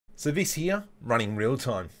So this here, running real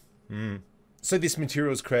time. So this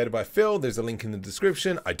material is created by Phil. There's a link in the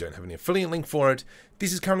description. I don't have any affiliate link for it.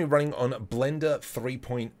 This is currently running on Blender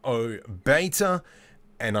 3.0 beta,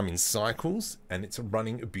 and I'm in cycles, and it's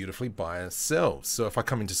running beautifully by itself. So if I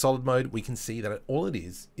come into solid mode, we can see that all it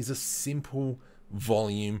is a simple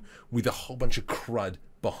volume with a whole bunch of crud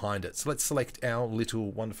behind it. So let's select our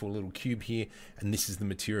little wonderful little cube here, and this is the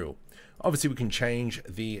material. Obviously we can change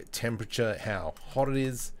the temperature, how hot it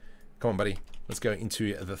is. Come on, buddy, let's go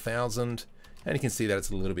into the 1000, and you can see that it's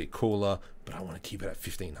a little bit cooler, but I want to keep it at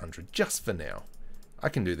 1500 just for now. I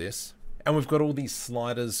can do this. And we've got all these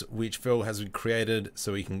sliders which Phil has created,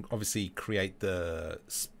 so we can obviously create the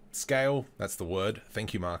scale. That's the word.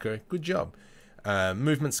 Thank you, Marco. Good job.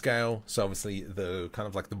 Movement scale, so obviously the kind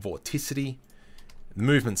of like the vorticity, the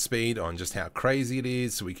movement speed on just how crazy it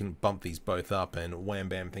is, so we can bump these both up, and wham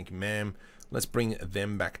bam, thank you ma'am. Let's bring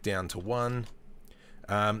them back down to 1.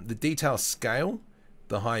 The detail scale,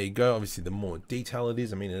 the higher you go, obviously the more detail it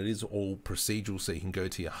is. I mean, it is all procedural, so you can go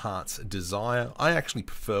to your heart's desire. I actually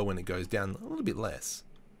prefer when it goes down a little bit less.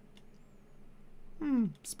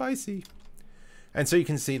 Spicy. And so you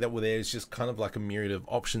can see that there's just kind of like a myriad of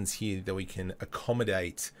options here that we can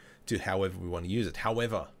accommodate to however we want to use it.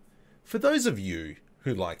 However, for those of you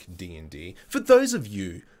who like D&D, for those of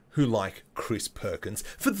you who like Chris Perkins,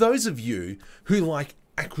 for those of you who like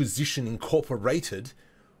Acquisition Incorporated,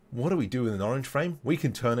 what do we do with an orange frame? We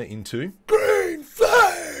can turn it into green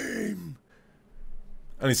flame.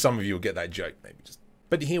 Only some of you will get that joke, maybe just.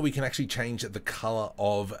 But here we can actually change the color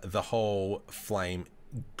of the whole flame.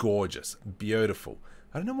 Gorgeous, beautiful.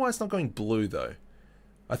 I don't know why it's not going blue though.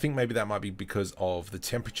 I think maybe that might be because of the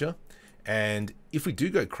temperature. And if we do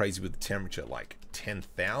go crazy with the temperature, like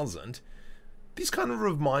 10,000, this kind of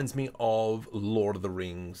reminds me of Lord of the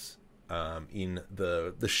Rings in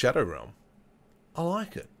the Shadow Realm. I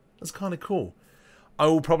like it. That's kind of cool. I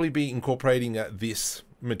will probably be incorporating this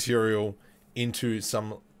material into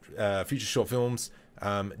some future short films.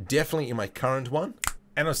 Definitely in my current one.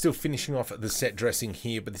 And I'm still finishing off the set dressing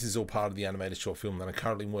here, but this is all part of the animated short film that I'm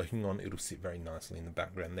currently working on. It'll sit very nicely in the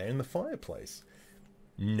background there in the fireplace.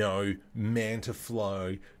 No manta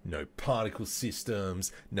flow, no particle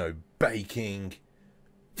systems, no baking.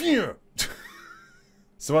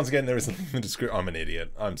 So once again, there is a link in the description. I'm an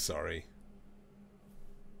idiot. I'm sorry.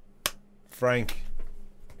 Frank.